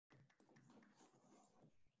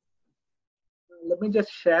Let me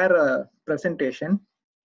just share a presentation.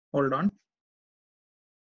 Hold on.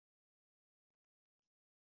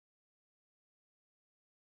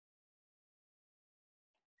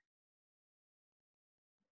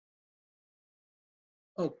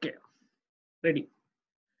 Okay, ready.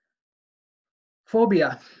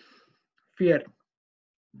 Phobia, fear.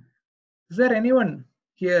 Is there anyone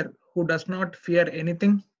here who does not fear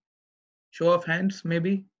anything? Show of hands,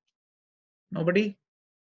 maybe? Nobody?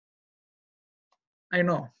 I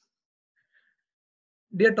know.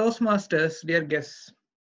 Dear Toastmasters, dear guests,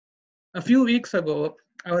 a few weeks ago,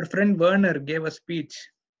 our friend Werner gave a speech,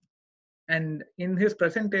 and in his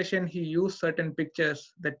presentation, he used certain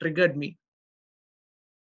pictures that triggered me.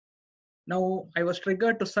 Now, I was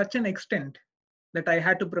triggered to such an extent that I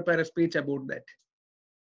had to prepare a speech about that.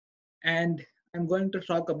 And I'm going to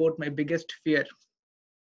talk about my biggest fear,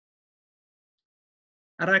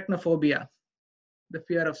 arachnophobia, the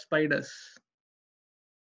fear of spiders.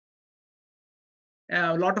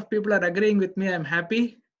 A lot of people are agreeing with me. I'm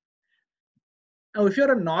happy. Now, if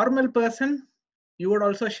you're a normal person, you would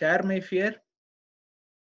also share my fear.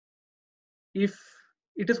 If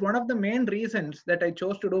it is one of the main reasons that I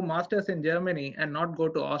chose to do masters in Germany and not go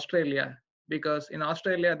to Australia, because in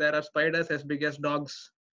Australia there are spiders as big as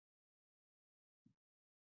dogs.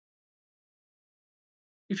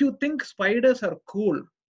 If you think spiders are cool,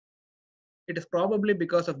 it is probably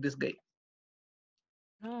because of this guy.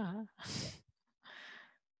 Ah.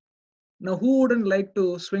 Now, who wouldn't like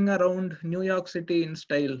to swing around New York City in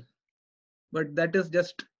style? But that is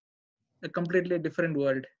just a completely different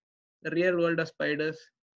world. The real world of spiders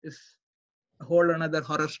is a whole another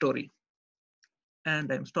horror story.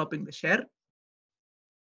 And I'm stopping the share.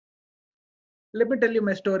 Let me tell you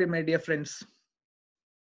my story, my dear friends.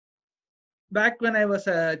 Back when I was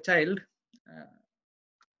a child,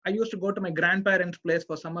 I used to go to my grandparents' place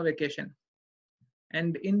for summer vacation.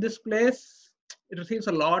 And in this place, it receives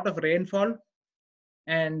a lot of rainfall.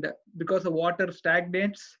 And because the water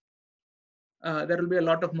stagnates, there will be a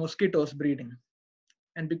lot of mosquitoes breeding.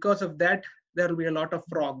 And because of that, there will be a lot of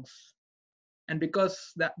frogs. And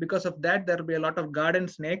because of that, there will be a lot of garden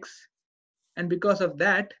snakes. And because of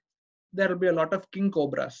that, there will be a lot of king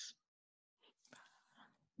cobras.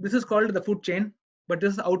 This is called the food chain, but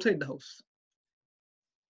this is outside the house.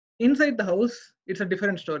 Inside the house, it's a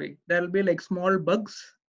different story. There will be like small bugs,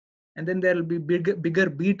 and then there will be bigger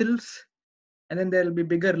beetles, and then there will be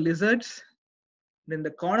bigger lizards. In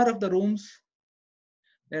the corner of the rooms,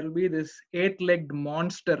 there will be this 8-legged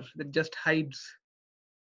monster that just hides.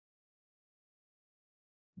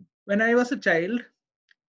 When I was a child,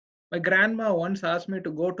 my grandma once asked me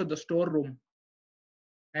to go to the storeroom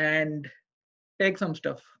and take some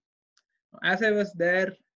stuff. As I was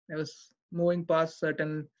there, I was moving past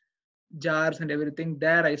certain jars and everything.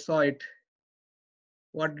 There I saw it.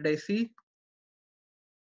 What did I see?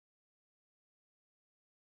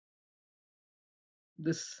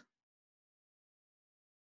 This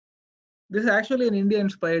is actually an Indian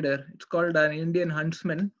spider. It's called an Indian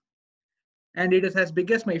huntsman, and it is as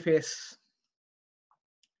big as my face.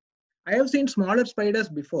 I have seen smaller spiders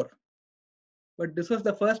before, but this was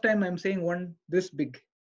the first time I'm seeing one this big.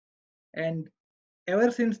 And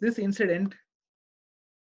ever since this incident,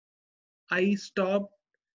 I stopped.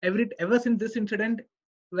 Ever since this incident,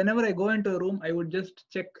 whenever I go into a room, I would just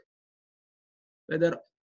check whether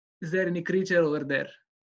is there any creature over there.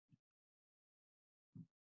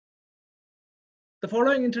 The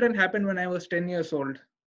following incident happened when I was 10 years old.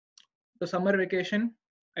 The summer vacation,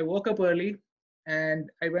 I woke up early and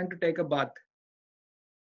I went to take a bath.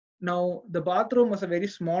 Now, the bathroom was a very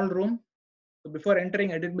small room. So before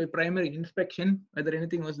entering, I did my primary inspection, whether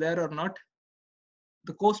anything was there or not.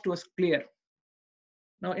 The coast was clear.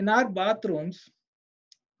 Now, in our bathrooms,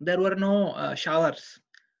 there were no showers.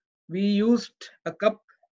 We used a cup,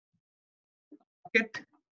 bucket,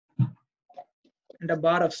 and a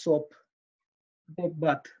bar of soap to take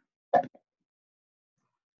bath.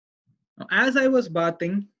 Now, as I was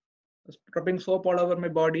bathing, I was rubbing soap all over my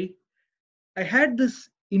body, I had this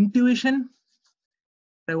intuition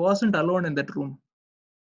I wasn't alone in that room.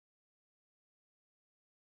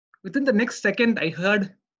 Within the next second, I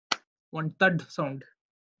heard one thud sound.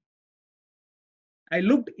 I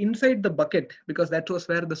looked inside the bucket because that was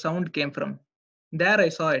where the sound came from. There I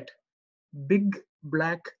saw it. Big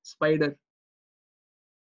black spider.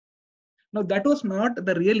 Now, that was not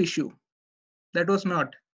the real issue. That was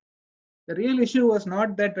not. The real issue was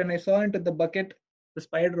not that when I saw into the bucket, the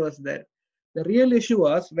spider was there. The real issue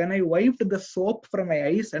was when I wiped the soap from my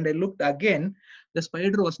eyes and I looked again, the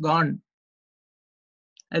spider was gone.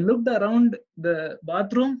 I looked around the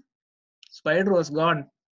bathroom, spider was gone.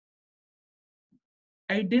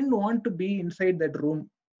 I didn't want to be inside that room.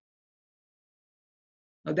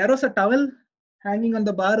 Now, there was a towel hanging on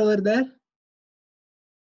the bar over there,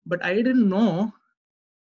 but I didn't know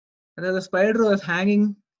that the spider was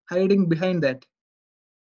hiding behind that.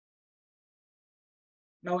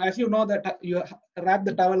 Now, as you know that you wrap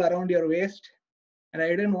the towel around your waist, and I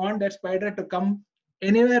didn't want that spider to come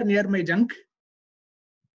anywhere near my junk.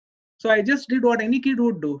 So I just did what any kid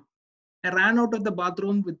would do. I ran out of the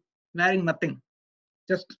bathroom with wearing nothing,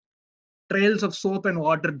 just trails of soap and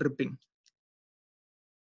water dripping.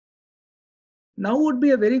 Now would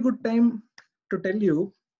be a very good time to tell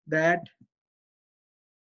you that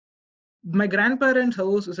my grandparents'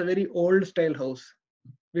 house is a very old style house,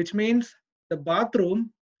 which means the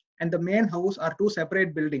bathroom and the main house are two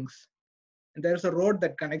separate buildings. And there's a road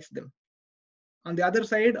that connects them. On the other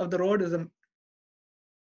side of the road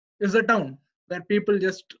is a town where people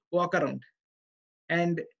just walk around.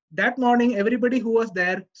 And that morning, everybody who was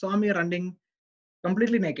there saw me running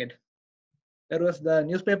completely naked. There was the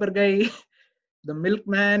newspaper guy, the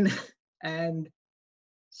milkman, and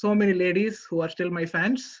so many ladies who are still my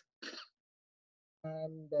fans.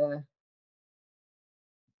 And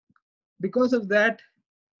because of that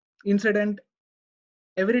incident,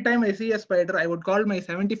 every time I see a spider, I would call my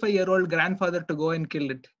 75-year-old grandfather to go and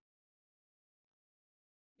kill it.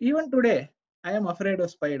 Even today, I am afraid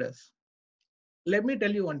of spiders. Let me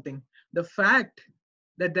tell you one thing. The fact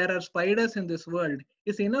that there are spiders in this world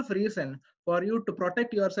is enough reason for you to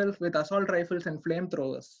protect yourself with assault rifles and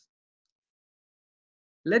flamethrowers.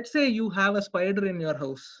 Let's say you have a spider in your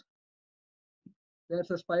house. There's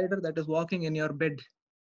a spider that is walking in your bed.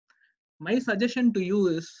 My suggestion to you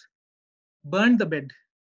is burn the bed.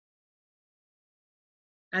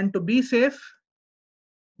 And to be safe,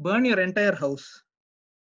 burn your entire house.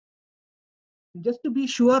 Just to be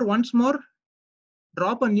sure, once more,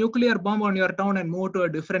 drop a nuclear bomb on your town and move to a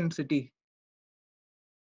different city.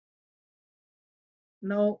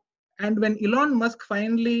 Now, and when Elon Musk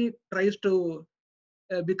finally tries to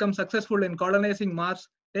become successful in colonizing Mars,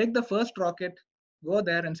 take the first rocket, go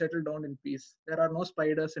there and settle down in peace. There are no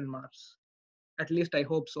spiders in Mars. At least I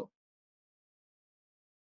hope so.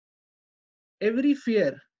 Every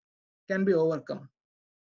fear can be overcome.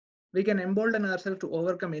 We can embolden ourselves to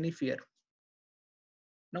overcome any fear.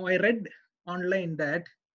 Now, I read online that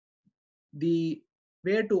the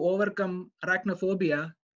way to overcome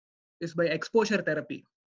arachnophobia is by exposure therapy.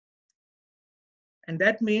 And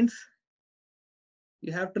that means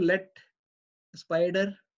you have to let the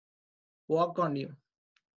spider walk on you.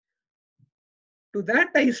 To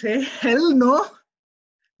that I say, hell no,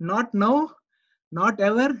 not now, not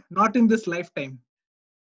ever, not in this lifetime.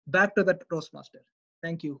 Back to the Toastmaster.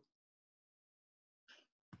 Thank you.